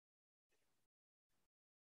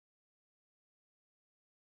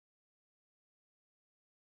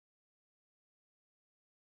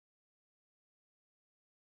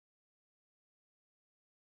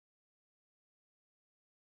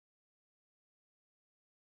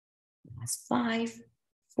 Last 5,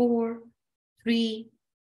 4, 3,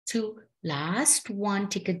 2. Last one.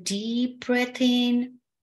 Take a deep breath in.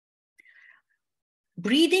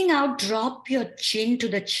 Breathing out, drop your chin to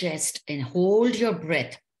the chest and hold your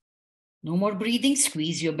breath. No more breathing.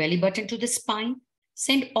 Squeeze your belly button to the spine.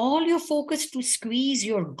 Send all your focus to squeeze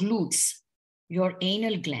your glutes, your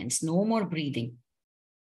anal glands. No more breathing.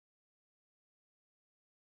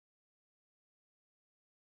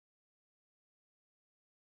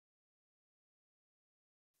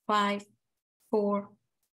 Five, 4,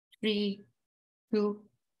 3, 2.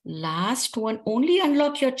 Last one. Only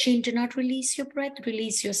unlock your chin. Do not release your breath.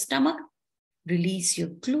 Release your stomach. Release your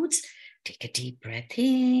glutes. Take a deep breath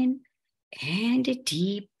in and a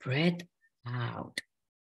deep breath out.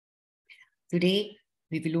 Today,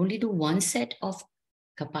 we will only do one set of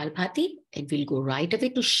Kapalbhati and we'll go right away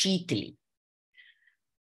to Shitali.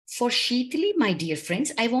 For Shitali, my dear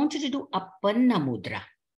friends, I want you to do Apanna Mudra.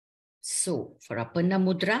 So, for Apanna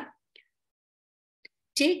Mudra,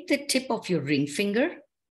 take the tip of your ring finger,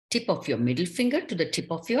 tip of your middle finger to the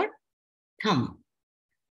tip of your thumb.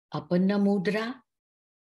 Apanna Mudra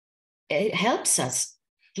helps us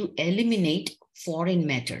to eliminate foreign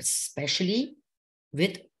matters, especially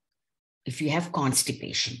with if you have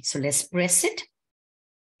constipation. So let's press it.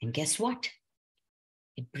 And guess what?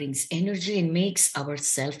 It brings energy and makes our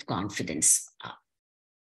self-confidence up.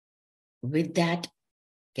 With that,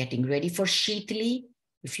 getting ready for Shitali.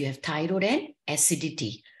 If you have thyroid and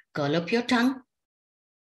acidity, curl up your tongue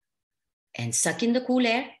and suck in the cool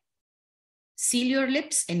air. Seal your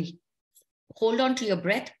lips and hold on to your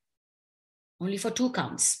breath only for 2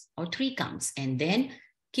 counts or 3 counts. And then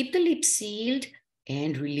keep the lips sealed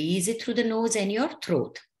and release it through the nose and your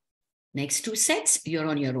throat. Next 2 sets, you're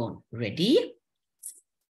on your own. Ready?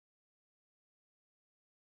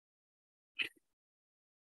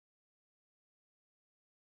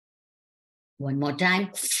 One more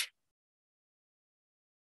time.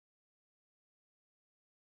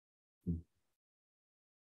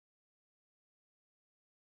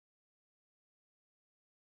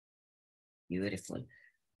 Beautiful.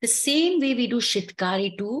 The same way we do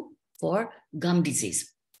Shitkari too for gum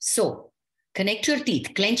disease. So connect your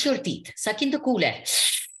teeth, clench your teeth, suck in the cool air,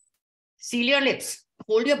 seal your lips,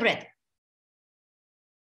 hold your breath.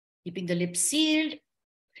 Keeping the lips sealed,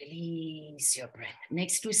 release your breath.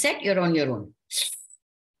 Next 2 set, you're on your own.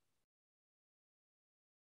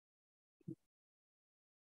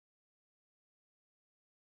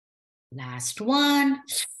 Last one.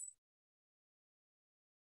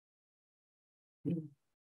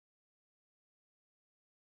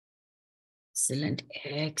 Excellent,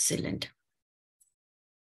 excellent.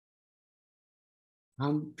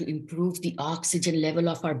 To improve the oxygen level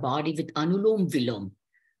of our body with Anulom Vilom.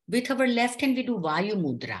 With our left hand, we do Vayu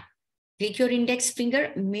Mudra. Take your index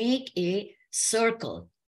finger, make a circle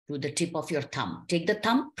to the tip of your thumb. Take the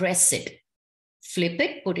thumb, press it. Flip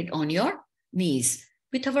it, put it on your knees.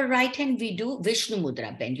 With our right hand, we do Vishnu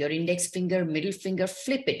Mudra. Bend your index finger, middle finger,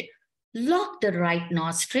 flip it. Lock the right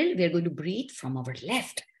nostril. We are going to breathe from our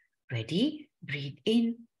left. Ready? Breathe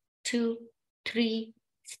in, 2, 3,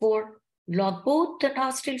 4. Lock both the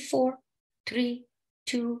nostril, 4, 3,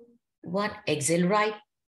 2, 1. Exhale right,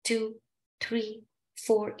 2, 3,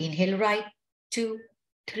 4. Inhale right, 2,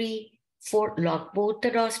 3, 4. Lock both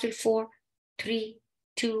the nostril, 4, 3,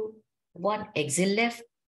 2, 1. Exhale left,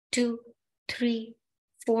 2, 3,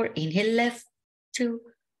 4. Inhale left, 2,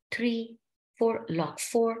 3, 4. Lock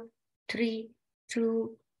 4, 3,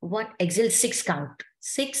 2, 1. Exhale 6 count.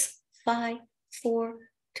 6, 5, 4,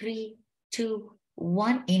 3, 2,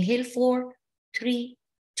 1. Inhale 4, 3,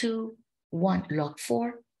 2, 1. Lock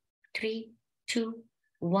 4, 3, 2,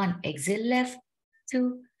 1. Exhale left,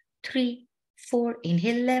 2, 3, 4.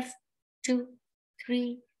 Inhale left, 2,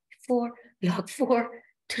 3, 4. Lock 4,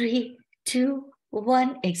 3, 2,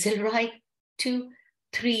 1. Exhale right, 2,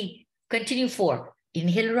 3. Continue 4.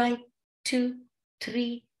 Inhale right, 2,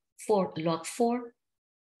 3, 4. Lock 4,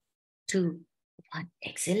 2, 1.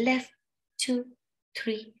 Exhale left, 2,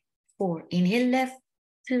 3, 4. Inhale left,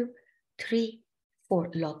 2, 3,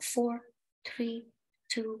 4. Lock 4, 3,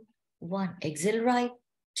 2, 1. Exhale right,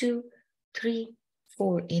 2, 3,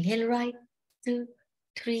 4. Inhale right, 2,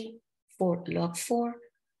 3, 4. Lock 4,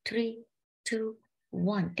 3, 2,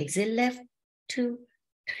 1. Exhale left, 2,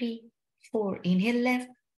 3, 4. Inhale left,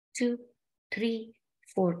 2, 3,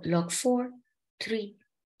 4. Lock 4, 3,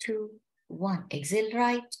 2, 1. Exhale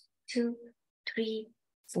right, 2, 3,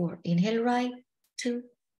 4. Inhale right, 2,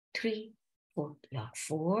 3, 4. Lock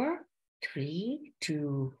 4, 3,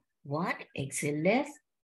 2, 1. Exhale left,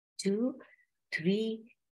 2, 3,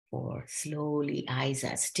 4. Slowly, eyes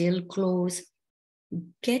are still closed.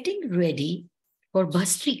 Getting ready for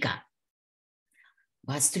Bhastrika.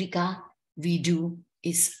 Bhastrika, we do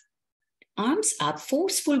is arms up,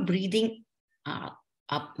 forceful breathing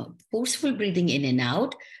forceful breathing in and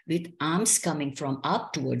out with arms coming from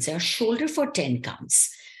up towards our shoulder for 10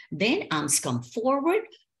 counts. Then arms come forward,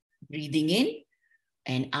 breathing in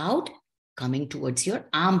and out, coming towards your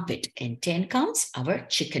armpit. And 10 counts, our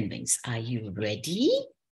chicken wings. Are you ready?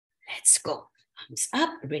 Let's go. Arms up,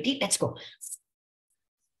 ready, let's go.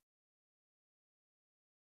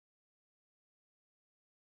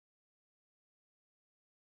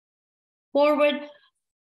 Forward.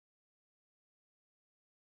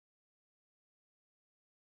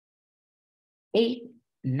 8,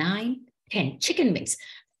 9, 10. Chicken wings.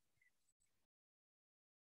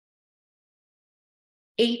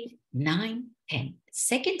 8, 9, 10.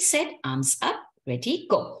 Second set, arms up, ready,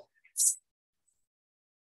 go.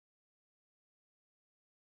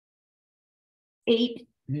 8,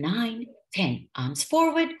 9, 10. Arms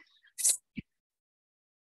forward.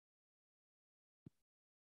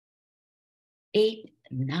 8,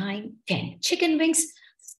 9, 10. Chicken wings.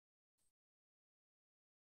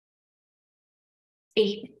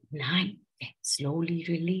 8, 9, 10. Slowly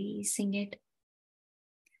releasing it.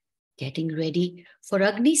 Getting ready for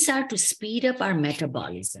Agnisar to speed up our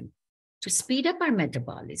metabolism. To speed up our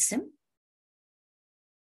metabolism,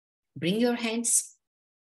 bring your hands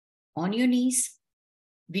on your knees.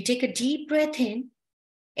 We take a deep breath in.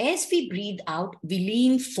 As we breathe out, we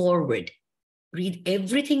lean forward. Breathe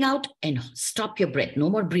everything out and stop your breath. No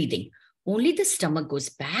more breathing. Only the stomach goes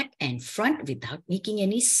back and front without making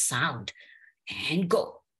any sound. And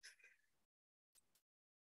go.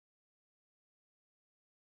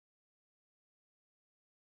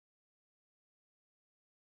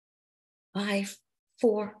 Five,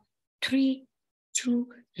 4, 3, 2,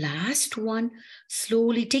 last one.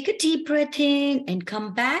 Slowly take a deep breath in and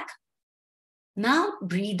come back. Now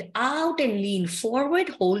breathe out and lean forward.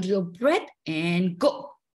 Hold your breath and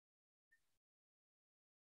go.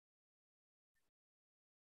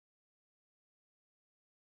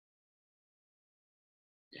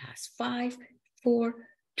 Last 5, 4,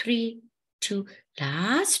 3, 2.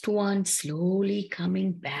 Last one. Slowly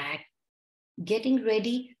coming back. Getting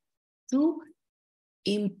ready to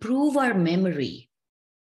improve our memory.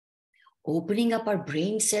 Opening up our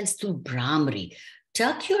brain cells through Brahmari.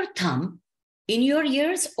 Tuck your thumb in your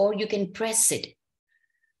ears or you can press it.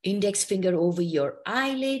 Index finger over your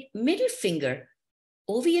eyelid, middle finger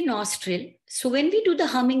over your nostril. So when we do the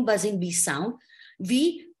humming, buzzing bee sound,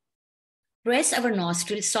 we press our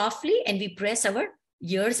nostrils softly and we press our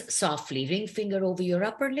ears softly. Ring finger over your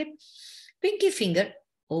upper lip, pinky finger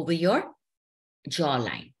over your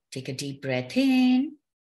jawline. Take a deep breath in.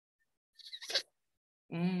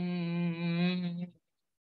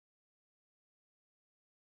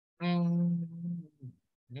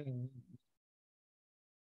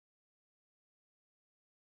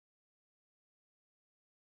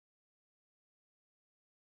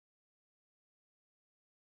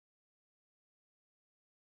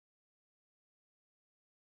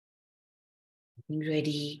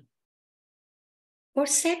 Ready for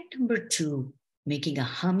set number 2, making a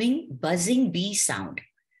humming, buzzing bee sound.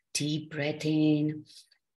 Deep breath in.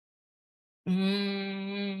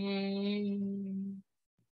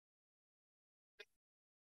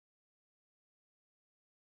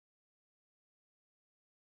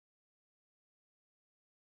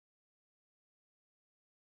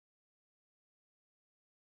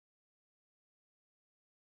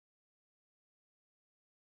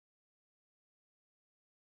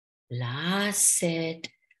 Last set.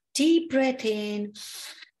 Deep breath in.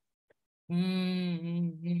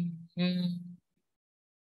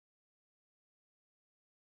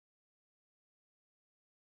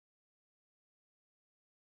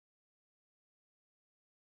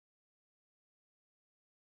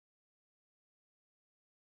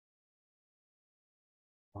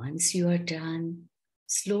 Once you are done,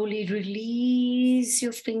 slowly release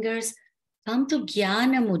your fingers. Come to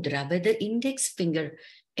Jnana Mudra, where the index finger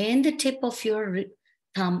and the tip of your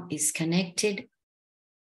thumb is connected.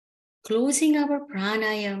 Closing our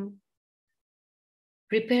pranayama,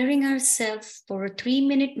 preparing ourselves for a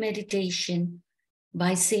 3-minute meditation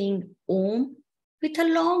by saying Om with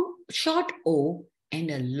a short O and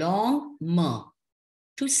a long Ma.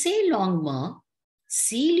 To say long Ma,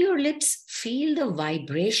 seal your lips, feel the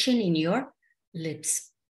vibration in your lips.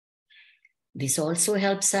 This also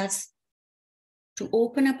helps us to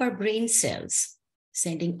open up our brain cells,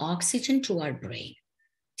 sending oxygen to our brain.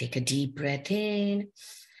 Take a deep breath in.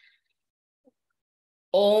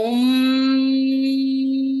 Om.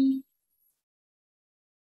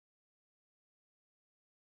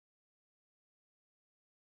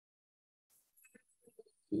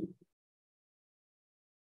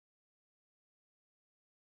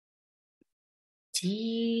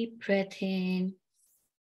 Deep breath in.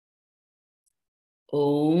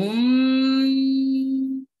 Om.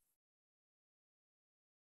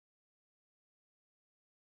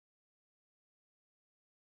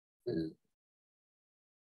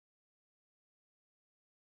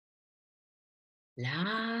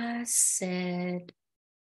 Last set.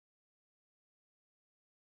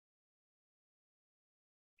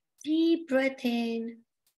 Deep breath in.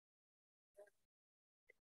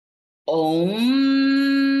 Om.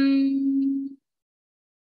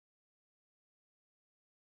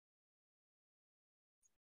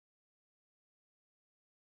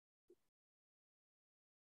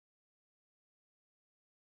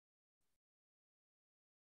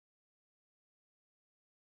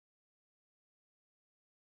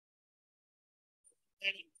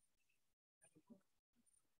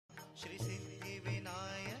 Shri Siddhi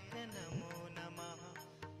Vinayak नमो नमः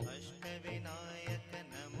अष्ट विनायक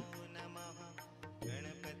नमो नमः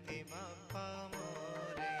गणपति बाप्पा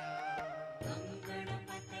मोरया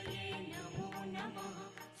गणपतये नमो नमः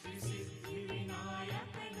श्री सिद्धि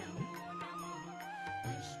विनायक नमो नमः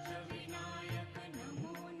अष्ट विनायक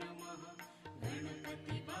नमो नमः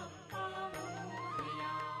गणपति बाप्पा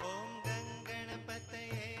मोरया ओम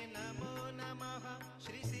गणपतये नमो नमः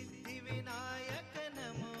श्री सिद्धि विनायक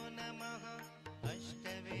नमो नमः अष्ट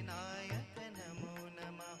विनायक नमो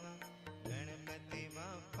नमः गणपति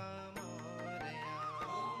बाप्पा मोरया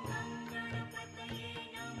ओम गणपतये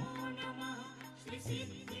नमो नमः श्री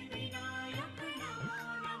सिद्धि विनायक नमो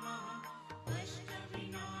नमः अष्ट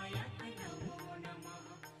विनायक नमो नमः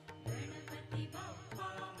Ganpati Bappa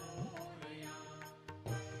Morya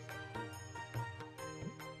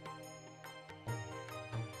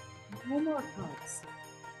No more thoughts.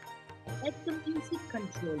 Let the music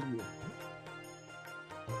control you.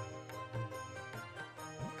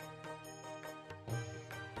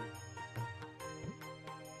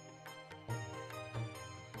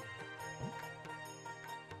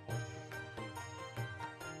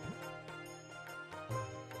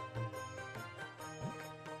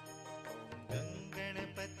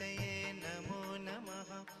 गणपतये नमो नमः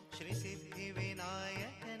श्री सिद्धि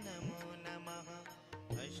विनायक नमो नमः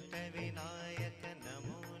अष्ट विनायक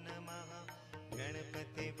नमो नमः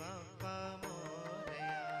Ganpati Bappa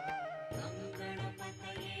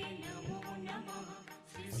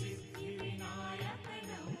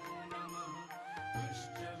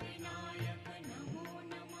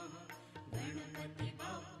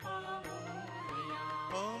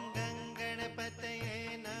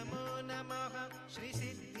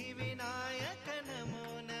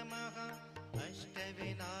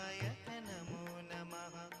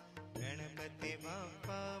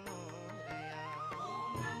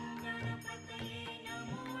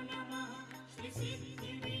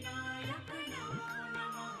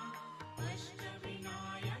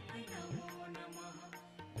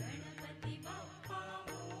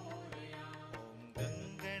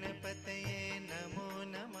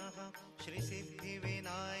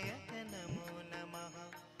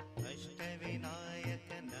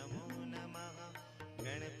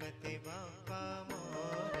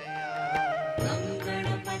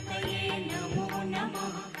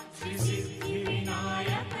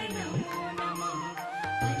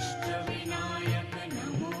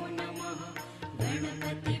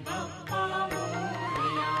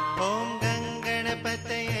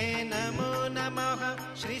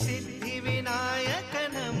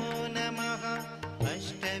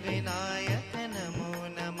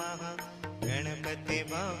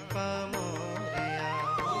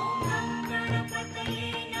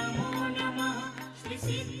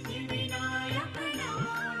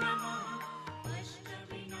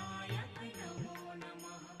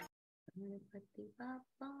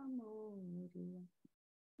Bappa Moria,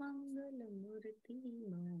 Mangalamurti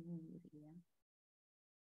Moria.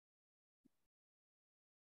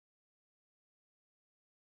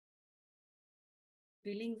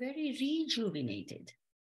 Feeling very rejuvenated.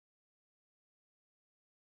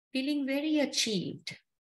 Feeling very achieved.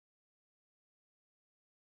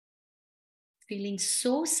 Feeling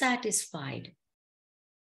so satisfied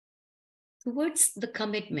towards the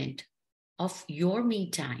commitment of your me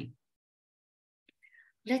time.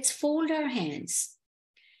 Let's fold our hands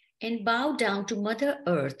and bow down to Mother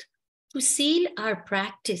Earth to seal our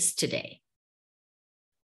practice today.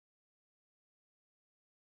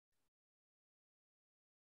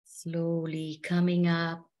 Slowly coming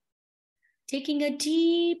up, taking a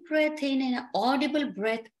deep breath in and an audible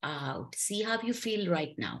breath out. See how you feel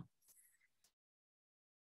right now.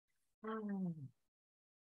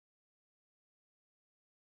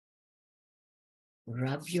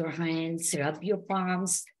 Rub your hands, rub your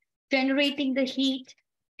palms, generating the heat,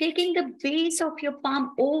 taking the base of your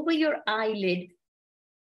palm over your eyelid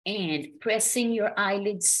and pressing your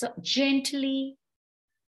eyelids gently.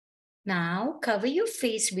 Now cover your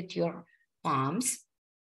face with your palms,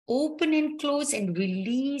 open and close and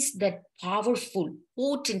release that powerful,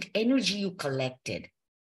 potent energy you collected.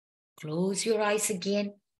 Close your eyes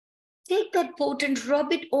again. Take that potent,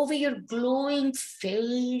 rub it over your glowing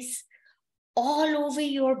face, all over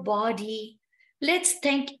your body. Let's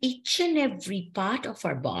thank each and every part of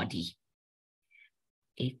our body,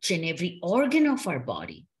 each and every organ of our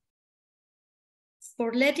body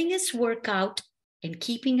for letting us work out and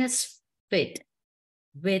keeping us fit.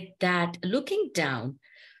 With that, looking down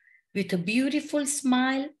with a beautiful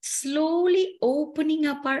smile, slowly opening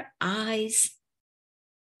up our eyes.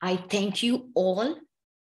 I thank you all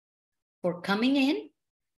for coming in,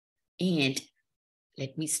 and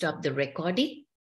let me stop the recording.